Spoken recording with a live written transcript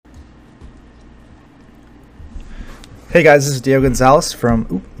Hey guys, this is Diego Gonzalez from.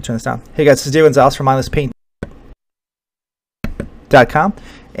 Turn this down. Hey guys, this is Diego Gonzalez from mindlesspaint.com,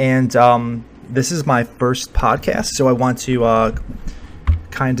 and this is my first podcast, so I want to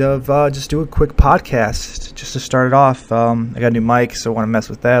just do a quick podcast just to start it off. I got a new mic, so I want to mess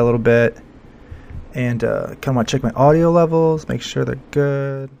with that a little bit, and kind of want to check my audio levels, make sure they're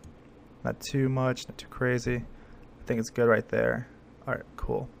good, not too much, not too crazy. I think it's good right there. All right,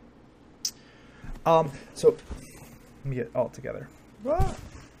 cool. So. Let me get it all together.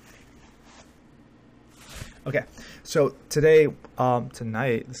 Okay, so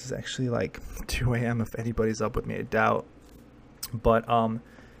tonight, this is actually like 2 a.m. if anybody's up with me, I doubt. But let me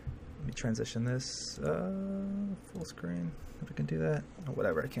transition this full screen, if I can do that. Or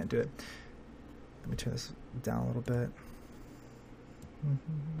whatever, I can't do it. Let me turn this down a little bit.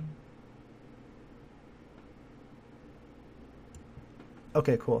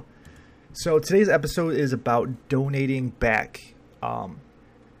 Okay, cool. So today's episode is about donating back,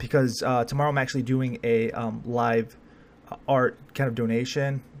 because tomorrow I'm actually doing a live art kind of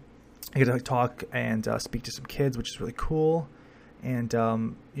donation. I get to talk and speak to some kids, which is really cool, and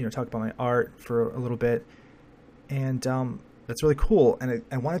talk about my art for a little bit, and that's really cool. And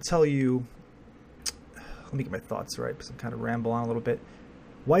I want to tell you, let me get my thoughts right, because I'm kind of ramble on a little bit.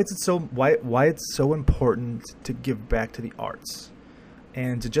 Why it's so important to give back to the arts.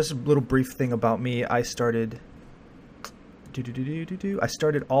 And just a little brief thing about me, I started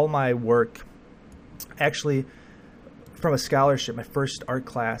all my work actually from a scholarship. My first art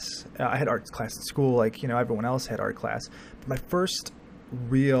class, I had art class in school, like everyone else had art class. But my first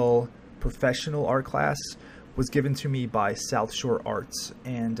real professional art class was given to me by South Shore Arts,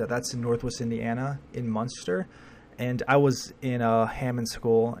 and that's in Northwest Indiana in Munster. And I was in a Hammond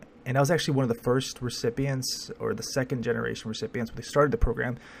school. And I was actually one of the first recipients, or the second generation recipients, when they started the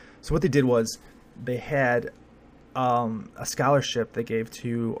program. So what they did was they had a scholarship they gave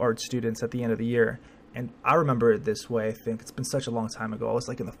to art students at the end of the year. And I remember it this way. I think it's been such a long time ago. I was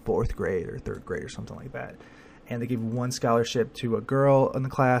like in the 4th grade or 3rd grade or something like that. And they gave one scholarship to a girl in the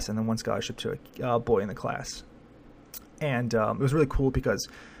class and then one scholarship to a boy in the class. And it was really cool because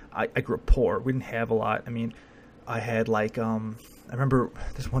I grew up poor. We didn't have a lot. I mean, I had like I remember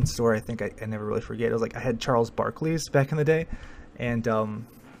this one story I think I never really forget. It was like I had Charles Barkley's back in the day, and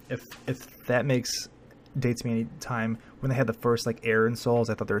if that dates me any time, when they had the first like air insoles,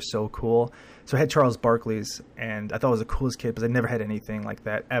 I thought they were so cool. So I had Charles Barkley's, and I thought I was the coolest kid because I never had anything like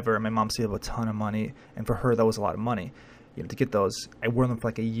that ever. My mom saved a ton of money, and for her that was a lot of money. To get those, I wore them for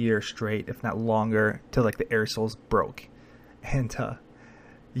like a year straight, if not longer, till like the air soles broke, and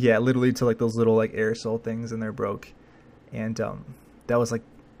yeah, literally till like those little like air sole things in there broke. And that was like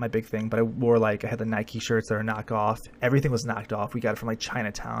my big thing. But I had the Nike shirts that are knockoff. Everything was knocked off. We got it from like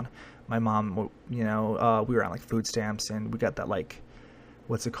Chinatown. My mom, we were on like food stamps, and we got that like,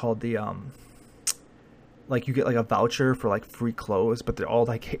 what's it called? The like you get like a voucher for like free clothes, but they're all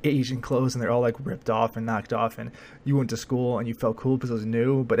like Asian clothes, and they're all like ripped off and knocked off. And you went to school and you felt cool because it was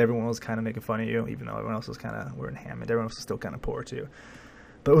new, but everyone was kind of making fun of you, even though everyone else was we're in Hammond. Everyone else was still kind of poor too.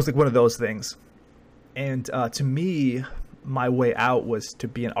 But it was like one of those things. And to me, my way out was to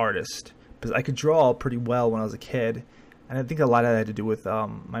be an artist, because I could draw pretty well when I was a kid. And I think a lot of that had to do with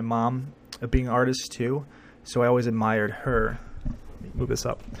my mom being an artist too. So I always admired her. Let me move this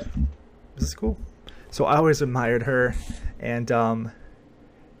up. This is cool. So I always admired her. And,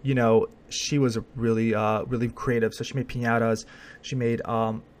 she was really, really creative. So she made piñatas. She made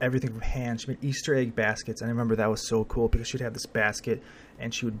everything from hand. She made Easter egg baskets. And I remember that was so cool because she'd have this basket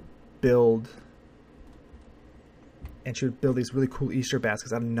and she would build these really cool Easter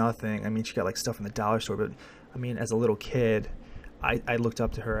baskets out of nothing. I mean, she got like stuff from the dollar store, but I mean, as a little kid, I looked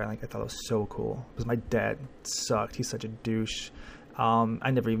up to her and like I thought it was so cool because my dad sucked. He's such a douche. I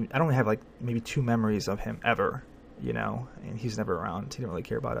don't have like maybe 2 memories of him ever, and he's never around. He didn't really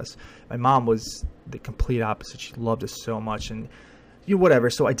care about us. My mom was the complete opposite. She loved us so much, and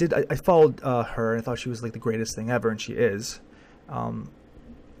whatever. So I followed her, and I thought she was like the greatest thing ever, and she is.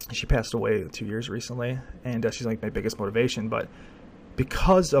 She passed away 2 years recently, and she's like my biggest motivation. But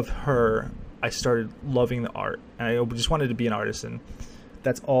because of her, I started loving the art, and I just wanted to be an artist, and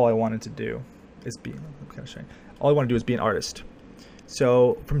that's all I wanted to do is be. I'm kind of shy. All I want to do is be an artist.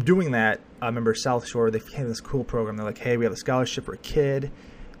 So from doing that, I remember South Shore, they came this cool program. They're like, hey, we have a scholarship for a kid,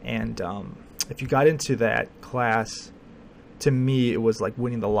 and if you got into that class, to me, it was like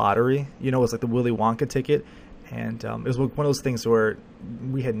winning the lottery. It was like the Willy Wonka ticket. And it was one of those things where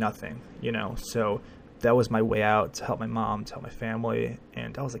we had nothing, so that was my way out to help my mom, to help my family.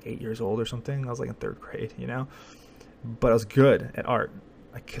 And I was like 8 years old or something. I was like in 3rd grade, but I was good at art.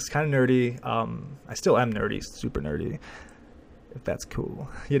 like it's kind of nerdy. I still am nerdy, super nerdy, if that's cool,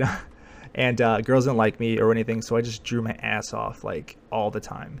 you know. And girls didn't like me or anything, so I just drew my ass off like all the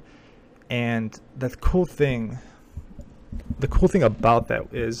time. And the cool thing about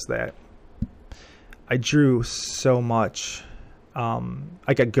that is that I drew so much.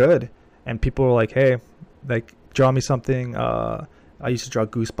 I got good, and people were like, "Hey, like, draw me something." I used to draw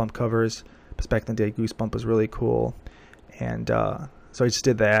Goosebump covers, because back in the day, Goosebump was really cool, and so I just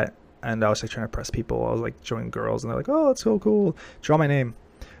did that. And I was like trying to impress people. I was like showing girls, and they're like, "Oh, it's so cool! Draw my name."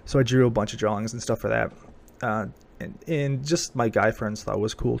 So I drew a bunch of drawings and stuff for that. And just my guy friends thought it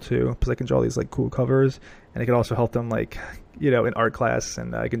was cool too, because I can draw these like cool covers, and I can also help them, like, you know, in art class,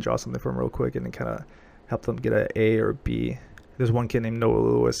 and I can draw something for them real quick and kind of help them get an A or a B. There's one kid named Noah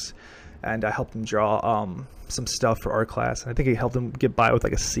Lewis, and I helped him draw some stuff for art class, and I think I helped him get by with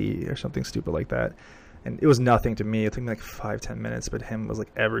like a C or something stupid like that. And it was nothing to me. It took me like 5-10 minutes, but him was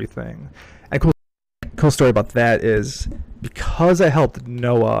like everything. And cool story about that is, because I helped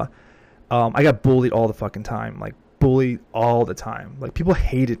Noah, I got bullied all the fucking time. Like, bullied all the time. Like, people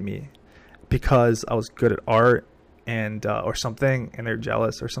hated me because I was good at art and or something, and they're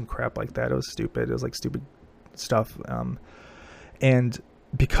jealous or some crap like that. It was stupid. It was like stupid stuff. And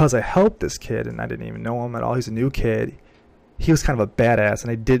because I helped this kid, and I didn't even know him at all, he's a new kid, he was kind of a badass,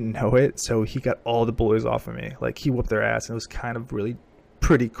 and I didn't know it, so he got all the bullies off of me. Like, he whooped their ass, and it was kind of really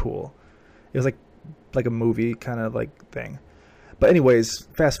pretty cool. It was like a movie kind of like thing. But anyways,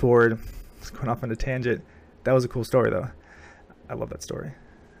 fast forward, going off on a tangent. That was a cool story though. I love that story.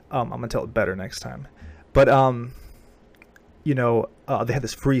 I'm gonna tell it better next time. But you know, they had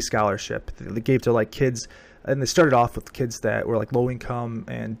this free scholarship that they gave to like kids, and they started off with kids that were like low income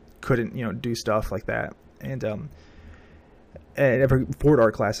and couldn't, you know, do stuff like that. And ever afford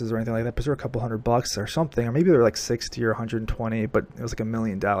art classes or anything like that, because they were a couple $100 or something, or maybe they were like 60 or 120, but it was like $1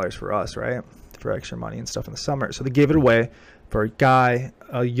 million for us, right? For extra money and stuff in the summer. So they gave it away for a guy,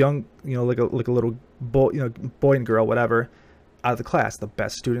 a young, you know, like a little boy, you know, boy and girl, whatever, out of the class. The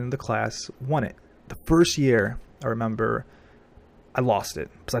best student in the class won it. The first year, I remember, I lost it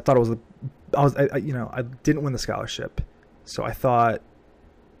because I thought it was you know, I didn't win the scholarship. So I thought,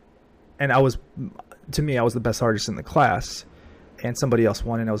 and to me, I was the best artist in the class, and somebody else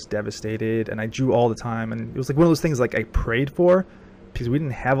won, and I was devastated, and I drew all the time, and it was like one of those things like I prayed for, because we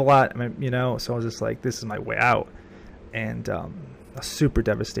didn't have a lot, you know, so I was just like, this is my way out. And I was super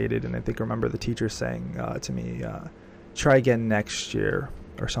devastated, and I think I remember the teacher saying to me, try again next year,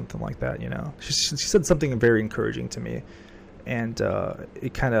 or something like that, you know. She said something very encouraging to me, and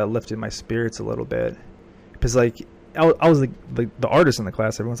it kind of lifted my spirits a little bit, because like I was like the artist in the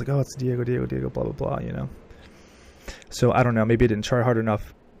class. Everyone's like, oh, it's Diego, blah blah blah, you know. So I don't know, maybe I didn't try hard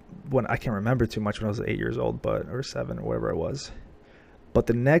enough when I can't remember too much when I was 8 years old, or 7 or whatever I was. But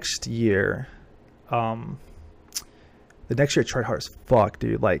the next year I tried hard as fuck,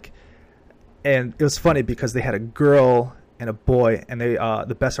 dude. Like, and it was funny because they had a girl and a boy, and they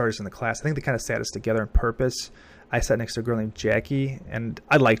the best artists in the class. I think they kind of sat us together on purpose. I sat next to a girl named Jackie, and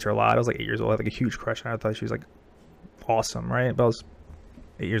I liked her a lot. I was like 8 years old. I had like a huge crush on her. I thought she was like awesome, right? But I was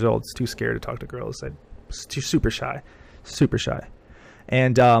 8 years old. Too scared to talk to girls. I was super shy.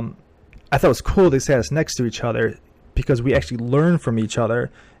 And I thought it was cool they sat us next to each other, because we actually learned from each other.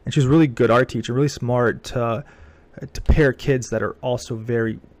 And she was a really good art teacher, really smart to pair kids that are also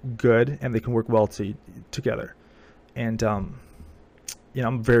very good, and they can work well together. And you know,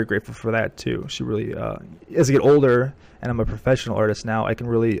 I'm very grateful for that too. She really, as I get older and I'm a professional artist now, I can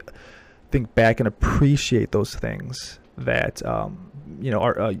really think back and appreciate those things that you know,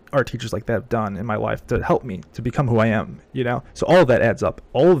 art teachers like that have done in my life to help me to become who I am, you know. So all of that adds up.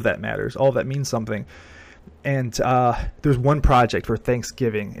 All of that matters. All of that means something. And there's one project for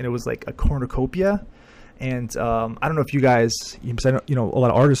Thanksgiving, and it was like a cornucopia. And I don't know if you guys, because I know, you know, a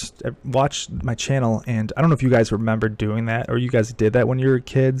lot of artists watch my channel, and I don't know if you guys remember doing that, or you guys did that when you were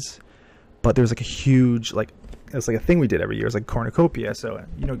kids. But there was like a huge, like, it's like a thing we did every year. It's like cornucopia. So,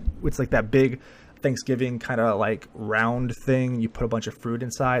 you know, it's like that big Thanksgiving kind of like round thing. You put a bunch of fruit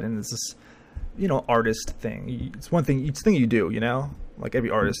inside, and it's this, you know, artist thing. It's one thing, each thing you do, you know, like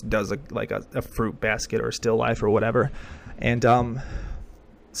every artist does a fruit basket or a still life or whatever. And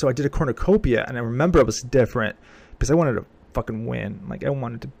so I did a cornucopia, and I remember it was different because I wanted to fucking win. Like, I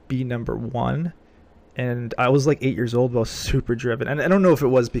wanted to be number one. And I was like 8 years old, but I was super driven. And I don't know if it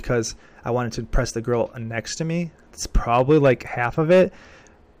was because I wanted to impress the girl next to me. It's probably like half of it,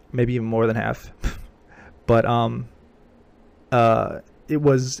 maybe even more than half. But it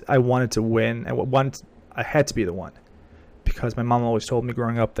was, I wanted to win, and I had to be the one, because my mom always told me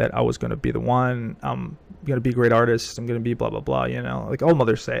growing up that I was going to be the one. got to be a great artist. I'm going to be blah, blah, blah, you know, like all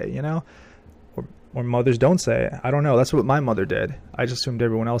mothers say, you know, or mothers don't say it. I don't know. That's what my mother did. I just assumed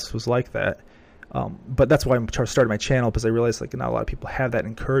everyone else was like that. But that's why I started my channel, because I realized like not a lot of people have that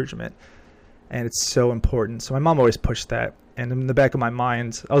encouragement, and it's so important. So my mom always pushed that. And in the back of my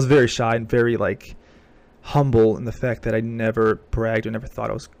mind, I was very shy and very like humble in the fact that I never bragged or never thought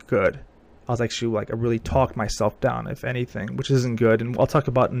I was good. I was actually like, I really talked myself down, if anything, which isn't good. And I'll talk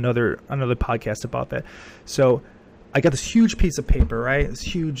about another podcast about that. So I got this huge piece of paper, right? This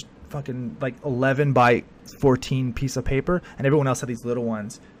huge fucking like 11 by 14 piece of paper, and everyone else had these little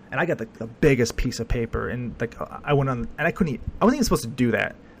ones. And I got the biggest piece of paper, and like I went on, and I wasn't even supposed to do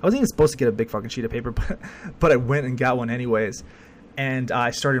that. I wasn't even supposed to get a big fucking sheet of paper, but I went and got one anyways. And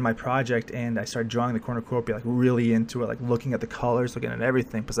I started my project, and I started drawing the cornucopia, like really into it, like looking at the colors, looking at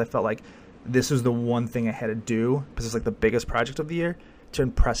everything, because I felt like this was the one thing I had to do, because it's like the biggest project of the year, to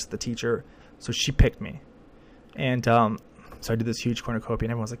impress the teacher. So she picked me, and so I did this huge cornucopia,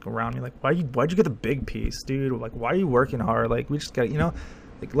 and everyone's like around me, like, why'd you get the big piece, dude? Like, why are you working hard? Like, we just got, you know,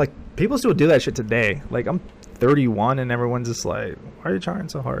 like people still do that shit today. Like, I'm 31, and everyone's just like, why are you trying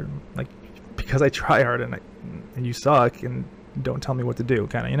so hard? Like, because I try hard, and you suck, and don't tell me what to do,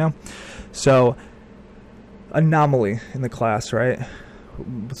 kind of, you know? So, anomaly in the class, right?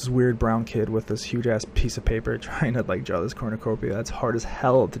 This weird brown kid with this huge ass piece of paper trying to like draw this cornucopia. That's hard as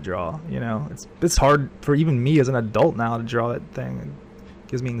hell to draw, you know? It's hard for even me as an adult now to draw that thing. It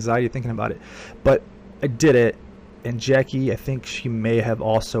gives me anxiety thinking about it. But I did it, and Jackie, I think she may have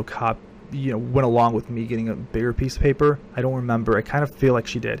also went along with me getting a bigger piece of paper. I don't remember. I kind of feel like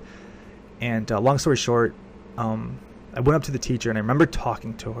she did. And long story short, I went up to the teacher, and I remember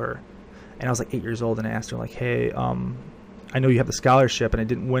talking to her, and I was like 8 years old, and I asked her like, hey, I know you have the scholarship, and I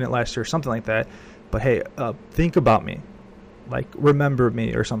didn't win it last year or something like that, but hey, think about me, like remember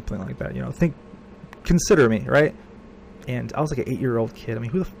me or something like that, you know, consider me, right? And I was like an 8-year-old kid. I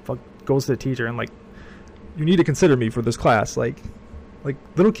mean, who the fuck goes to the teacher and like, you need to consider me for this class? Like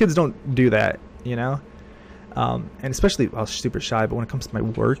little kids don't do that, you know? And especially, I was super shy, but when it comes to my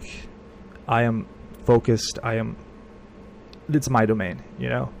work, I am focused. It's my domain, you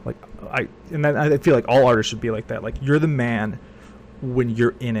know? Like I feel like all artists should be like that. Like, you're the man when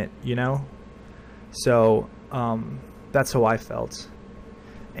you're in it, you know? So, that's how I felt.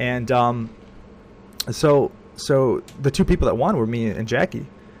 And, so the two people that won were me and Jackie,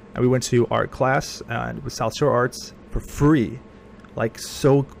 and we went to art class with South Shore Arts for free. Like,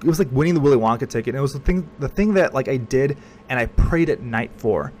 so it was like winning the Willy Wonka ticket. And it was the thing that like I did, and I prayed at night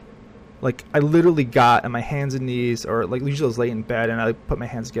for. Like, I literally got on my hands and knees, or like usually I was lay in bed, and I put my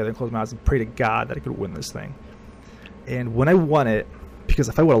hands together and closed my eyes and pray to God that I could win this thing. And when I won it, because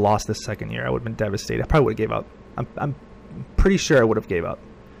if I would have lost this second year, I would have been devastated. I probably would have gave up. I'm pretty sure I would have gave up,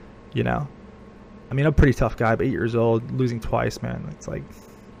 you know? I mean, I'm a pretty tough guy, but 8 years old, losing twice, man. It's like,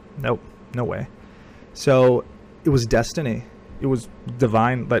 nope, no way. So it was destiny. It was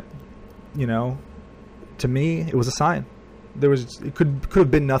divine, but, you know, to me, it was a sign. It could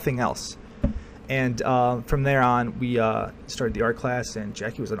have been nothing else. And from there on, we started the art class, and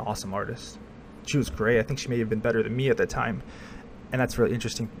Jackie was an awesome artist. She was great. I think she may have been better than me at that time, and that's really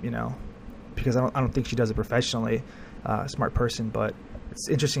interesting, you know, because I don't think she does it professionally. Smart person, but it's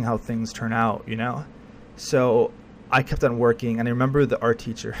interesting how things turn out, you know. So I kept on working, and I remember the art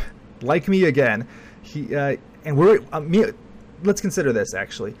teacher, like me again. Let's consider this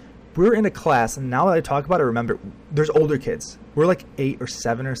actually. We're in a class, and now that I talk about it, I remember there's older kids. We're like 8 or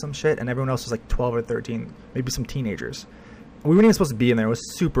 7 or some shit, and everyone else was like 12 or 13, maybe some teenagers. We weren't even supposed to be in there. It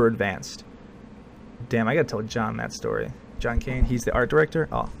was super advanced. Damn, I gotta tell John that story. John Kane, he's the art director.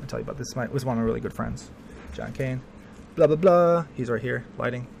 Oh, I'll tell you about this. This was one of my really good friends. John Kane. Blah, blah, blah. He's right here,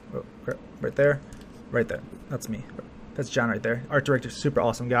 lighting. Oh, crap. Right there. Right there. That's me. That's John right there. Art director, super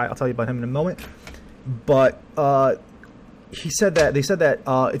awesome guy. I'll tell you about him in a moment. But, they said that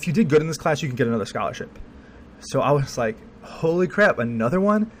if you did good in this class, you can get another scholarship. So I was like, holy crap, another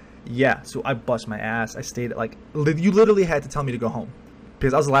one? Yeah. So I bust my ass. I stayed at you literally had to tell me to go home,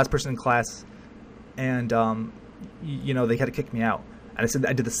 because I was the last person in class, and you know, they had to kick me out. And I said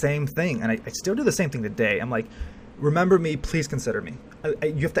I did the same thing, and I still do the same thing today. I'm like, remember me, please consider me.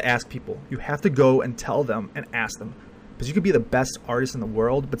 You have to ask people. You have to go and tell them and ask them, because you could be the best artist in the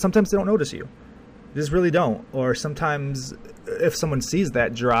world, but sometimes they don't notice you. They just really don't. Or sometimes if someone sees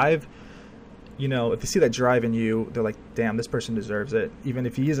that drive, you know, if they see that drive in you, they're like, damn, this person deserves it, even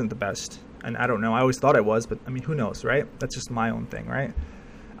if he isn't the best. And I don't know. I always thought I was, but I mean, who knows, right? That's just my own thing, right?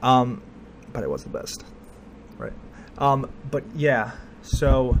 But I was the best, right? But yeah,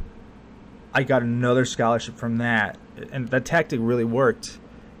 so I got another scholarship from that, and that tactic really worked.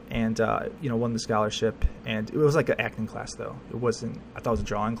 and won the scholarship. And it was like an acting class though. It wasn't. I thought it was a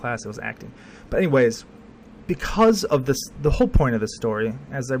drawing class. It was acting. But anyways, because of this, the whole point of this story,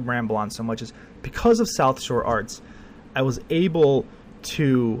 as I ramble on so much, is because of South Shore Arts, I was able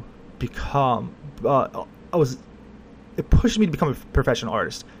to become. It pushed me to become a professional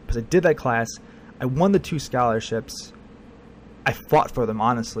artist because I did that class. I won the 2 scholarships. I fought for them,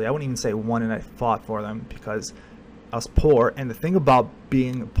 honestly. I wouldn't even say won, and I fought for them because I was poor. And the thing about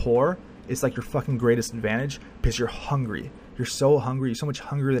being poor is like your fucking greatest advantage because you're hungry. You're so hungry. You're so much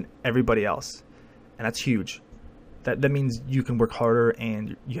hungrier than everybody else. And that's huge. That means you can work harder,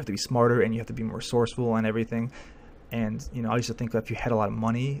 and you have to be smarter, and you have to be more resourceful and everything. And, I used to think that if you had a lot of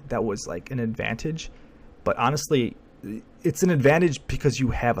money, that was like an advantage. But honestly, it's an advantage because you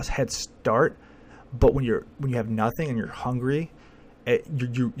have a head start. But when you have nothing and you're hungry,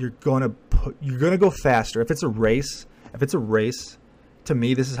 you're gonna go faster. If it's a race, to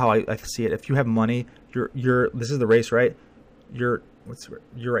me, this is how I see it. If you have money, this is the race, right? You're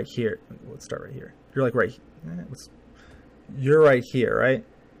right here. Let's start right here. You're like right. You're right here, right?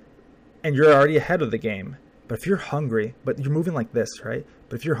 And you're already ahead of the game. But if you're hungry, but you're moving like this, right?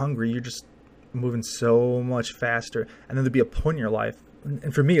 But if you're hungry, you're just moving so much faster. And then there'll be a point in your life.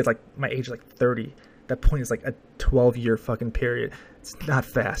 And for me, it's like my age is like 30. That point is like a 12-year fucking period. It's not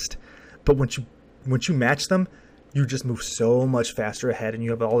fast. But once you match them, you just move so much faster ahead, and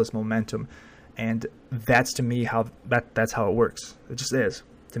you have all this momentum. And that's, to me, that's how it works. It just is.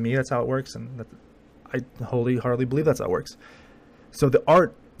 To me, that's how it works, and I hardly believe that's how it works. So the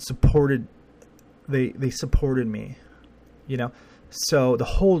art supported, they supported me, So the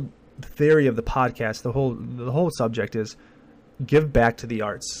whole theory of the podcast, the whole subject is give back to the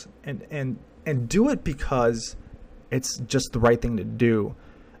arts, and do it because it's just the right thing to do.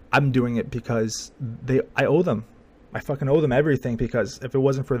 I'm doing it because I owe them. I fucking owe them everything, because if it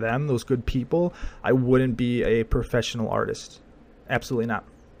wasn't for them, those good people, I wouldn't be a professional artist. Absolutely not.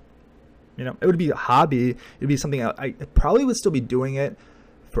 It would be a hobby. It'd be something I probably would still be doing it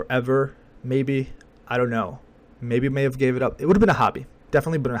forever. Maybe. I don't know. Maybe I may have gave it up. It would have been a hobby.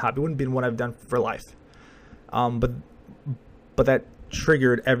 Definitely been a hobby. It wouldn't be what I've done for life. But that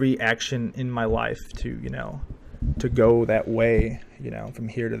triggered every action in my life to go that way, from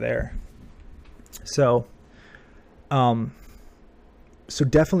here to there. So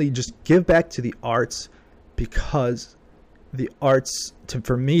definitely just give back to the arts, because the arts,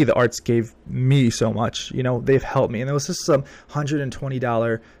 for me, the arts gave me so much. They've helped me. And there was just some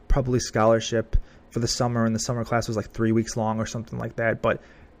 $120 probably scholarship for the summer, and the summer class was like 3 weeks long or something like that. But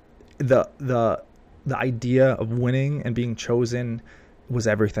the idea of winning and being chosen was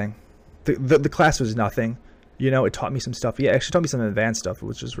everything. The class was nothing. It taught me some stuff. Yeah, it actually taught me some advanced stuff,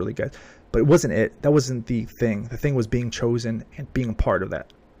 which was really good. But it wasn't it. That wasn't the thing. The thing was being chosen and being a part of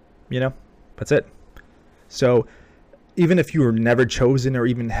that. That's it. So even if you were never chosen or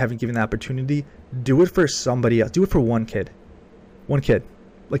even haven't given the opportunity, do it for somebody else. Do it for one kid. One kid.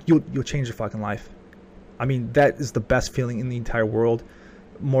 Like, you'll change your fucking life. I mean, that is the best feeling in the entire world.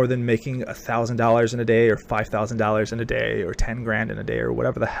 More than making $1,000 in a day, or $5,000 in a day, or 10 grand in a day, or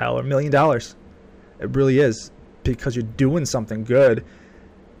whatever the hell, or $1 million. It really is, because you're doing something good,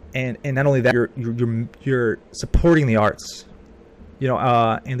 and not only that, you're supporting the arts.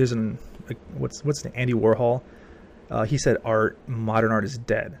 And there's what's the name? Andy Warhol. He said modern art is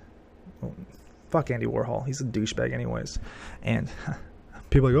dead. Well, fuck Andy Warhol. He's a douchebag anyways. And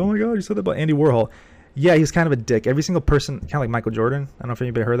people are like, oh my god, you said that about Andy Warhol. Yeah, he's kind of a dick. Every single person, kind of like Michael Jordan. I don't know if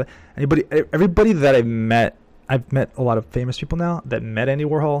anybody heard that. Everybody that I've met a lot of famous people now that met Andy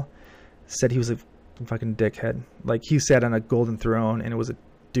Warhol, said he was a fucking dickhead. Like, he sat on a golden throne and it was a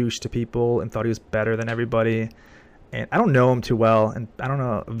douche to people and thought he was better than everybody. And I don't know him too well, and I don't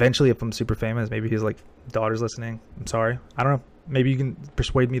know, eventually if I'm super famous, maybe his like daughter's listening. I'm sorry. I don't know. Maybe you can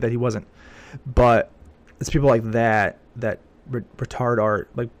persuade me that he wasn't. But it's people like that retard art,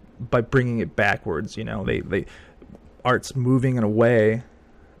 like, by bringing it backwards. They art's moving in a way,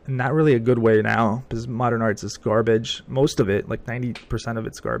 not really a good way now, because modern arts is garbage. Most of it, like 90% of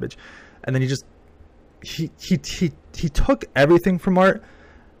it's garbage. And then he took everything from art,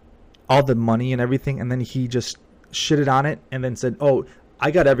 all the money and everything, and then he just shitted on it and then said, oh,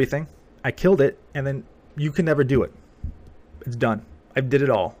 I got everything, I killed it, and then you can never do it. It's done. I did it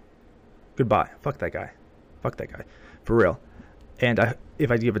all. Goodbye. Fuck that guy. For real. And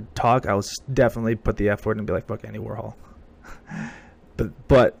if I give a talk, I will definitely put the F word and be like, fuck Andy Warhol. And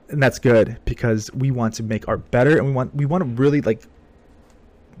that's good, because we want to make art better, and we want to really like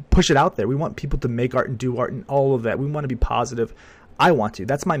push it out there. We want people to make art and do art and all of that. We want to be positive. I want to.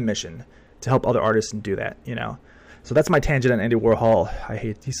 That's my mission, to help other artists and do that. So that's my tangent on Andy Warhol.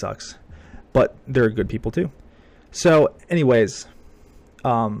 He sucks, but they're good people too. So anyways,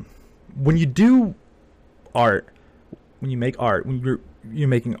 when you do art, when you make art, when you're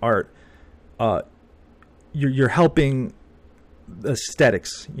making art, you're helping the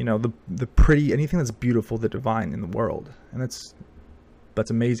aesthetics, the pretty, anything that's beautiful, the divine in the world. And that's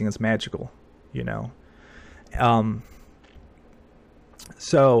amazing. It's magical,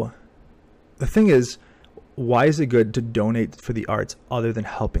 So the thing is, why is it good to donate for the arts other than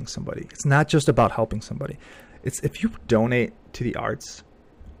helping somebody? It's not just about helping somebody. It's if you donate to the arts,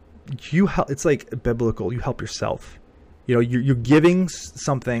 it's like biblical. You help yourself. You're giving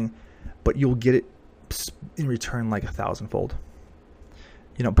something, but you'll get it in return like 1,000-fold.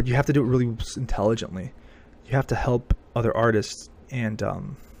 But you have to do it really intelligently. You have to help other artists, and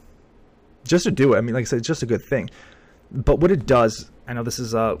just to do it. I mean, like I said, it's just a good thing. But what it does, I know this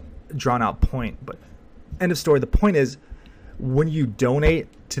is a drawn out point, but end of story. The point is, when you donate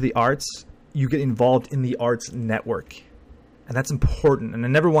to the arts, you get involved in the arts network. And that's important. And I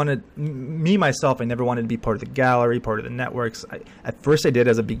never wanted to be part of the gallery, part of the networks. At first I did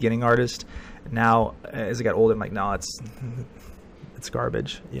as a beginning artist. Now, as I got older, I'm like, no, it's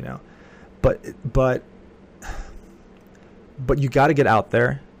garbage, But you got to get out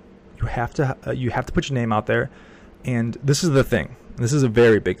there. You have to put your name out there. And this is the thing. This is a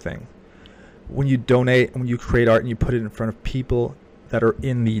very big thing. When you donate, when you create art and you put it in front of people that are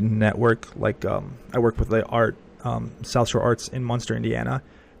in the network, like I work with the South Shore Arts in Munster, Indiana.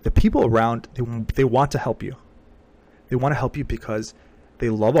 The people around, they want to help you. They want to help you because they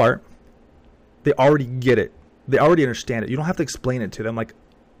love art. They already get it. They already understand it. You don't have to explain it to them. Like,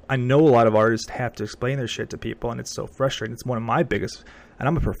 I know a lot of artists have to explain their shit to people, and it's so frustrating. It's one of my biggest, and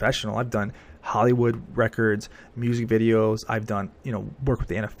I'm a professional. I've done Hollywood records, music videos. I've done, work with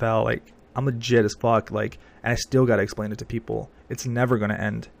the NFL. Like, I'm legit as fuck. Like, and I still got to explain it to people. It's never going to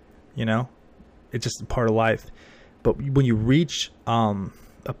end, It's just a part of life. But when you reach a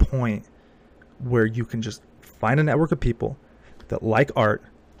point where you can just find a network of people that like art,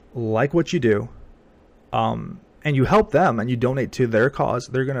 like what you do, and you help them and you donate to their cause,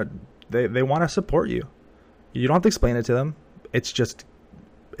 they want to support you. You don't have to explain it to them. It just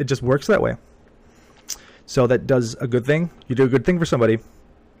works that way. So that does a good thing. You do a good thing for somebody,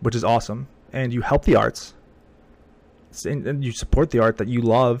 which is awesome, and you help the arts. And you support the art that you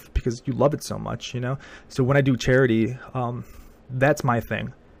love because you love it so much, So when I do charity, that's my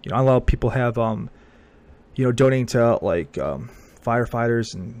thing. I allow people have, donating to like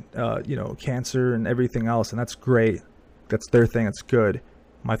firefighters and cancer and everything else, and that's great. That's their thing. It's good.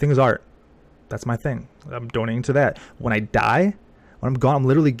 My thing is art. That's my thing. I'm donating to that. When I die, when I'm gone, I'm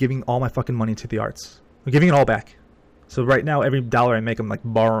literally giving all my fucking money to the arts. I'm giving it all back. So right now, every dollar I make, I'm like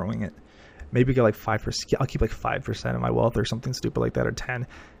borrowing it. Maybe get like 5%. I'll keep like 5% of my wealth or something stupid like that, or 10,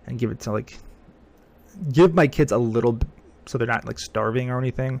 and give it to give my kids a little, so they're not like starving or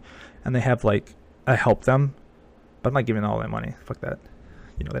anything, and they have I help them, but I'm not giving all that money. Fuck that.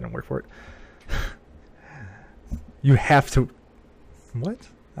 They don't work for it. You have to. What?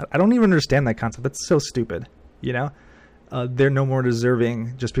 I don't even understand that concept. That's so stupid. They're no more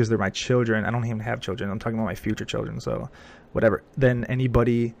deserving just because they're my children. I don't even have children. I'm talking about my future children. So, whatever. Than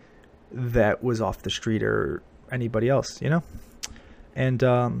anybody that was off the street or anybody else, and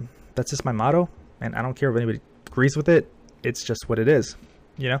that's just my motto, and I don't care if anybody agrees with it. It's just what it is,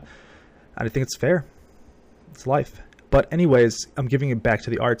 I think it's fair. It's life. But anyways, I'm giving it back to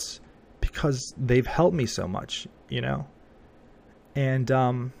the arts because they've helped me so much, and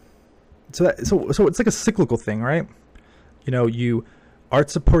so it's like a cyclical thing, right? Art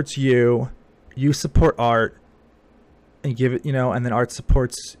supports you support art, and give it, and then art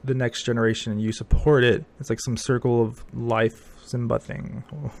supports the next generation and you support it. It's like some circle of life, Simba thing,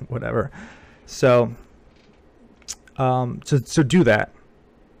 whatever. So do that.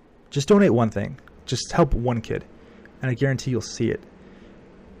 Just donate one thing. Just help one kid, and I guarantee you'll see it.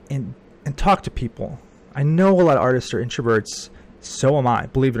 And talk to people. I know a lot of artists are introverts. So am I.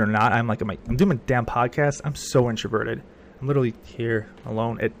 Believe it or not, I'm doing my damn podcast. I'm so introverted. I'm literally here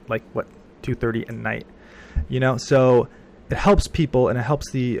alone at 2:30 at night. So it helps people, and it helps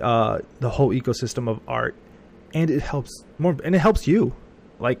the whole ecosystem of art, and it helps you.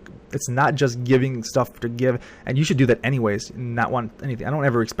 It's not just giving stuff to give, and you should do that anyways, not want anything. I don't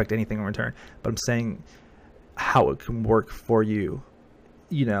ever expect anything in return, but I'm saying how it can work for you,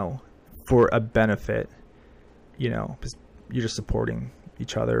 for a benefit, because you're just supporting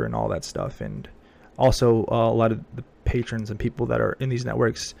each other and all that stuff. And also a lot of the patrons and people that are in these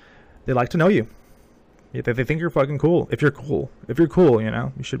networks, they like to know you. They think you're fucking cool. If you're cool,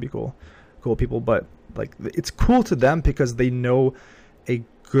 you should be cool people. But Like, it's cool to them because they know a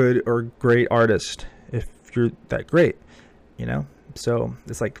good or great artist if you're that great, you know? So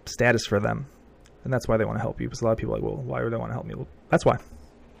it's like status for them. And that's why they want to help you. Because a lot of people are like, well, why would they want to help me? Well, that's why,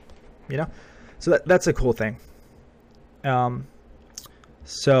 you know? So that's a cool thing.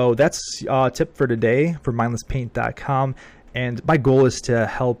 So that's a tip for today for mindlesspaint.com. And my goal is to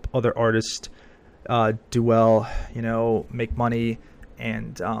help other artists do well, you know, make money.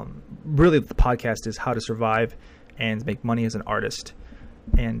 And really the podcast is how to survive and make money as an artist.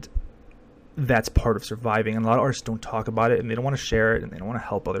 And that's part of surviving. And a lot of artists don't talk about it, and they don't want to share it, and they don't want to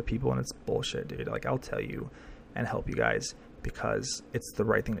help other people. And it's bullshit, dude. Like, I'll tell you and help you guys because it's the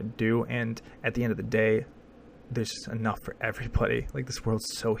right thing to do. And at the end of the day, there's enough for everybody. Like, this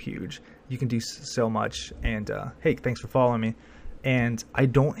world's so huge. You can do so much. And hey, thanks for following me. And I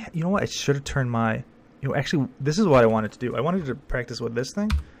don't, you know what? I should have turned my, you know, actually, this is what I wanted to do. I wanted to practice with this thing.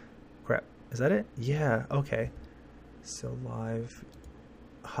 Crap. Is that it? Yeah. Okay. So live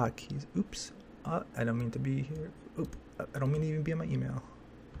hotkeys. Oops. I don't mean to be here. Oop. I don't mean to even be in my email.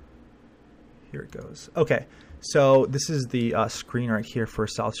 Here it goes. Okay. So this is the screen right here for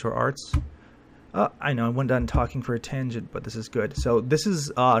South Shore Arts. I know I went done talking for a tangent, but this is good. So this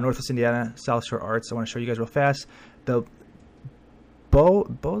is Northwest Indiana, South Shore Arts. I want to show you guys real fast. The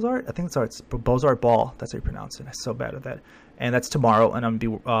Beaux-Art? I think it's Arts. Beaux-Art Ball. That's how you pronounce it. I'm so bad at that. And that's tomorrow. And I'm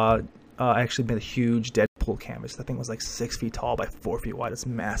going to be I actually made a huge Deadpool canvas. That thing was like 6 feet tall by 4 feet wide. It's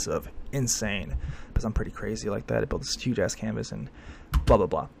massive. Insane. Because I'm pretty crazy like that. I built this huge ass canvas and blah, blah,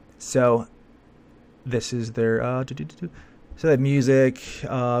 blah. So this is their so they have music,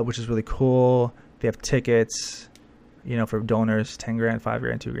 which is really cool. They have tickets, you know, for donors, 10 grand, 5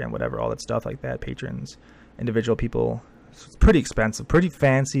 grand, 2 grand, whatever, all that stuff like that. Patrons, individual people. So it's pretty expensive, pretty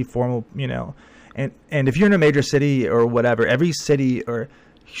fancy, formal, you know. And if you're in a major city or whatever, every city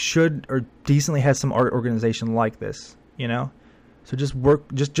should decently has some art organization like this, you know. So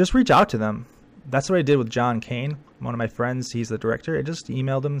just reach out to them. That's what I did with John Kane, one of my friends. He's the director. I just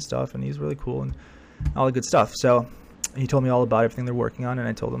emailed him and stuff, and he's really cool and all the good stuff. So he told me all about everything they're working on, and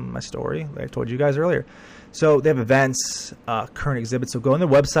I told him my story, like I told you guys earlier. So they have events, current exhibits. So go on their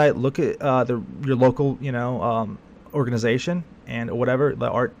website, look at your local, you know, organization and whatever the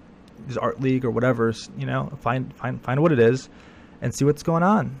art league or whatever, you know, find what it is and see what's going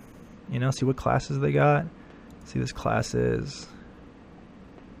on, you know, see what classes they got. See, this class is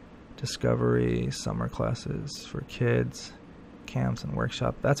discovery summer classes for kids, camps and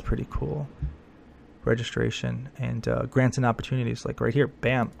workshop. That's pretty cool. Registration and grants and opportunities, like right here,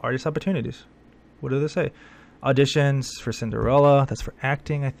 bam, artist opportunities. What do they say? Auditions for Cinderella, that's for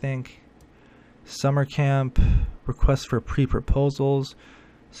acting, I think. Summer camp, requests for pre-proposals,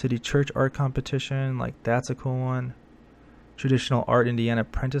 city church art competition, like that's a cool one. Traditional Art Indiana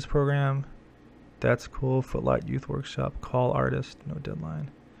apprentice program, that's cool. Footlight youth workshop, call artist, no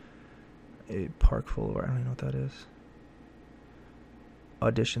deadline. A park full of art, I don't even know what that is.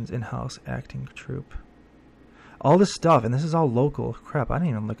 Auditions, in-house acting troupe, all this stuff, and this is all local. Crap, I didn't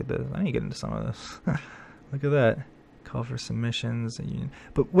even look at this. I need to get into some of this. Look at that. Call for submissions,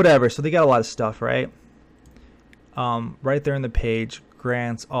 but whatever. So they got a lot of stuff, right? Right there in the page,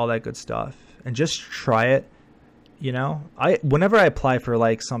 grants, all that good stuff, and just try it. You know, whenever I apply for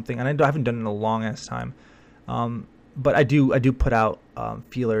like something, and I haven't done it in a long ass time, but I do put out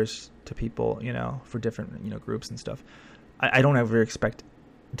feelers to people, you know, for different, you know, groups and stuff. I don't ever expect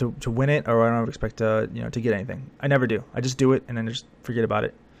to win it, or I don't ever expect to, you know, to get anything. I never do. I just do it and then just forget about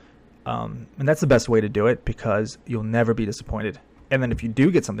it. And that's the best way to do it because you'll never be disappointed. And then if you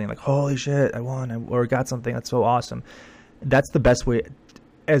do get something like, holy shit, I won, or got something that's so awesome, that's the best way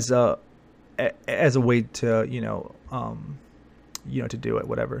as a way to, you know, to do it,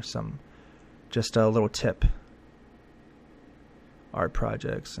 whatever. Just a little tip. Art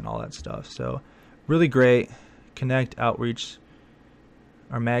projects and all that stuff. So really great. Connect, outreach,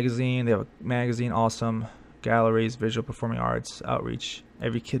 our magazine. They have a magazine, awesome. Galleries, visual performing arts, outreach,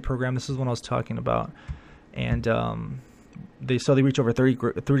 every kid program. This is what I was talking about. And they reach over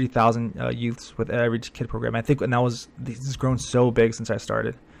 30,000 youths with every kid program. I think, and this has grown so big since I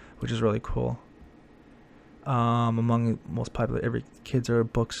started, which is really cool. Among the most popular every kids are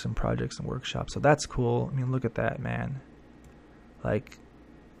books and projects and workshops. So that's cool. I mean, look at that, man. Like,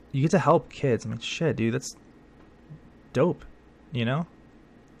 you get to help kids. I mean, shit, dude, that's dope, you know?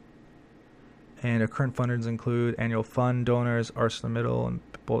 And our current funders include annual fund donors, ArcelorMittal, and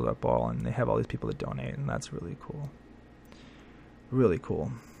Beaux-Art Ball, and they have all these people that donate, and that's really cool. Really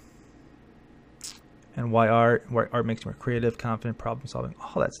cool. And why art makes you more creative, confident, problem solving,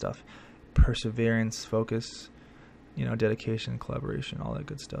 all that stuff. Perseverance, focus, you know, dedication, collaboration, all that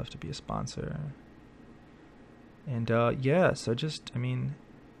good stuff to be a sponsor. And yeah, so just, I mean,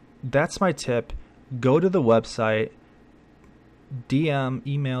 that's my tip. Go to the website, DM,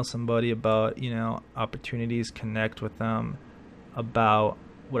 email somebody about, you know, opportunities, connect with them about.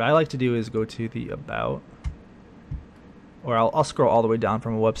 What I like to do is go to the about, or I'll scroll all the way down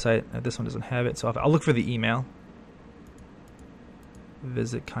from a website. This one doesn't have it, so I'll look for the email.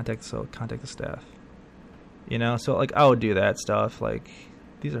 Visit, contact the staff. You know, so like I would do that stuff. Like,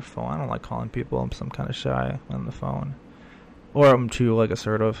 these are phone. I don't like calling people. I'm some kind of shy on the phone, or I'm too like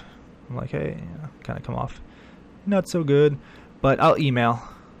assertive. I'm like, hey, you know, kind of come off not so good, but I'll email.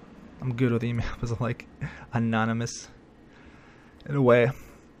 I'm good with email because I'm like anonymous in a way.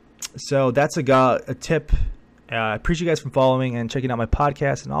 So that's a tip. I appreciate you guys from following and checking out my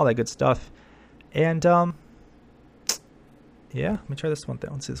podcast and all that good stuff. And yeah, let me try this one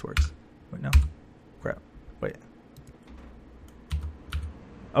thing. Let's see if this works. Wait, no. Crap. Wait.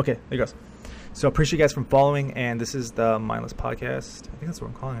 Okay, there it goes. So appreciate you guys from following, and this is the Mindless Podcast. I think that's what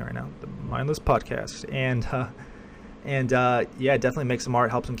I'm calling it right now, the Mindless Podcast. And yeah, definitely make some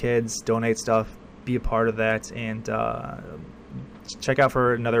art, help some kids, donate stuff, be a part of that, and check out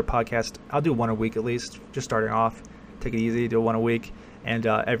for another podcast. I'll do one a week at least, just starting off. Take it easy, do one a week. And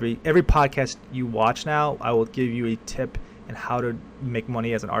every podcast you watch now, I will give you a tip on how to make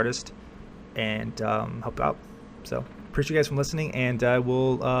money as an artist and help out. So appreciate you guys from listening, and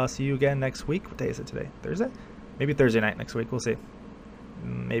we'll see you again next week. What day is it today? Thursday? Maybe Thursday night next week. We'll see.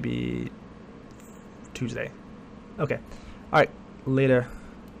 Maybe Tuesday. Okay. All right. Later.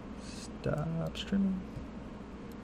 Stop streaming.